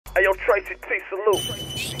Hey, yo, Tracy T, salute.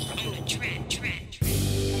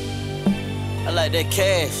 I like that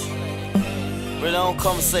cash. Really don't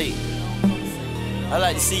conversate. I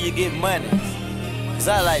like to see you get money, cause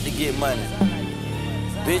I like to get money.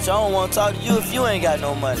 Bitch, I don't wanna talk to you if you ain't got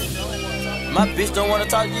no money. My bitch don't wanna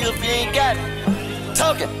talk to you if you ain't got it.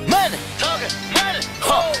 Talking money,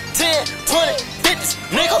 huh? 10, 20, 50s,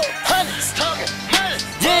 nigga, hundreds.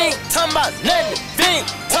 You ain't talking about nothing if you ain't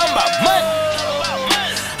talking about money.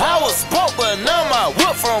 I was broke, but now my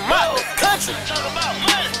whip from out the country.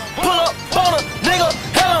 Pull up on a nigga,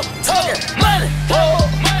 hell, I'm talking money.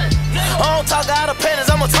 I don't talk out of pennies,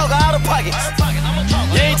 I'ma talk out of pockets.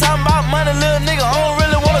 You ain't talking about money, little nigga, I don't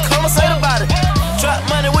really wanna conversate about it. Trap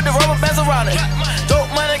money with the rubber bands around it. Dope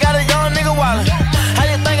money got a young nigga wildin'. How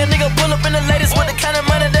you think a nigga pull up in the latest with the kind of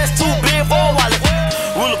money that's too big for a wallet?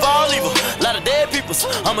 Rule of all evil, lot of dead peoples.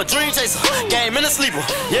 I'm a dream chaser, game in a sleeper.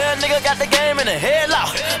 Yeah, nigga got the game in a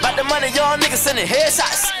headlock. About the money, y'all niggas sending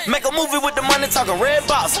headshots. Make a movie with the money, talking red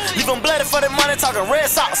box. Leave them bloody for the money, talking red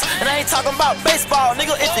socks. And I ain't talking about baseball,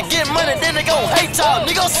 nigga. If you get money, then they gon' hate y'all,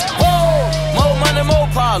 niggas. Whoa, more money, more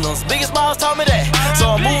problems. Biggest balls taught me that. So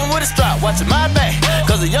I'm moving with a strap, watching my back.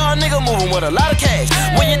 Cause a young nigga moving with a lot of cash.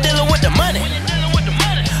 When you dealing with the money,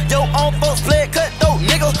 yo, own folks play it cut though,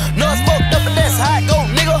 nigga. No, it's fucked up and that's how it go,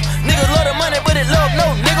 nigga. Niggas love the money, but it love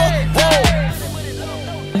no nigga. Whoa.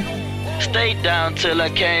 Stayed down till I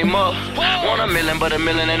came up. Want a million, but a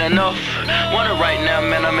million ain't enough. Want it right now,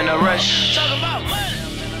 man, I'm in a rush.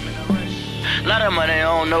 Lot of money, I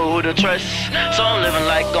don't know who to trust. So I'm living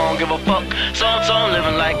like gon' give a fuck. So I'm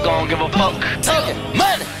living like gon' give a fuck. Talking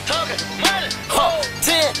money, huh?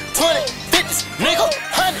 10, 20, 50s, nigga,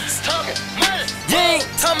 hundreds. You ain't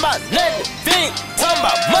talking about nothing if you ain't talking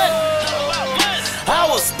about money. I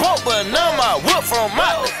was broke, but now my whip from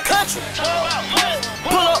out the country.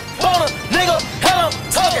 Pull up on a nigga, hell, I'm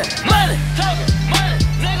talking money.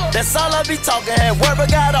 That's all I be talking, had work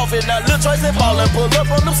but got off it. Now Lil Tracy ballin', pull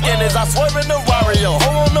up on them skinnies. I swerve in the Wario,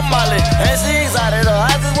 hold on the molly. And she excited, her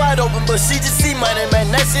eyes is wide open, but she just see money,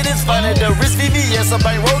 man, that shit is funny. The wrist VVS, a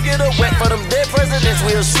bankroll get her wet. For them dead presidents,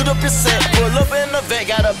 we'll shoot up your set. Pull up in the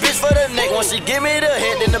vet, got a bitch for the neck. Once she give me the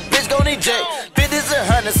head, then the bitch gon' eject. 50s and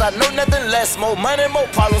hundreds, I know nothing less. More money, more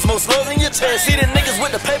problems, more slugs in your chest. See the niggas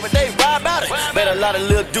with the paper, they ride about it. Bet a lot of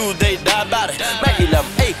little dudes, they die about it. Mac 11,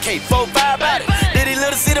 AK, 4-5 about it. Did he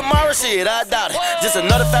live to see tomorrow? Shit, I doubt it. Just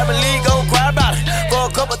another family gon' cry about it. For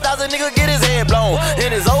a couple thousand, nigga get his head blown.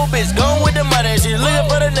 And his old bitch gone with the money, and she looking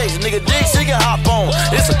for the next nigga dick she can hop on.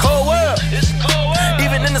 It's a cold world.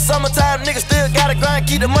 Even in the summertime, nigga still gotta grind,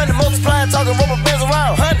 keep the money multiplying, talking rubber bands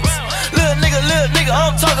around hundreds. Little nigga,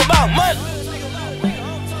 I'm talking about money.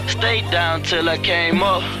 Stayed down till I came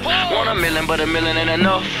up. Want a million, but a million ain't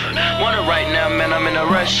enough. Want it right now, man, I'm in a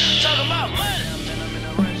rush.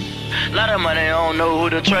 Lot of money, I don't know who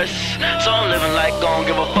to trust. So I'm living like gon'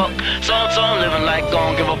 give a fuck. So I'm living like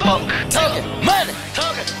gon' give a fuck. Talking money,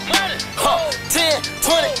 huh? 10,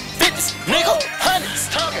 20, 50s, nigga,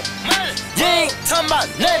 hundreds. You ain't talking about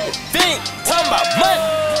nothing if you ain't talking about money.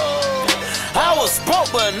 I was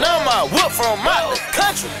broke, but now my whip from out the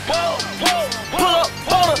country. Pull up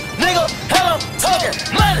on a nigga, hell, I'm talking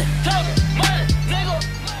money.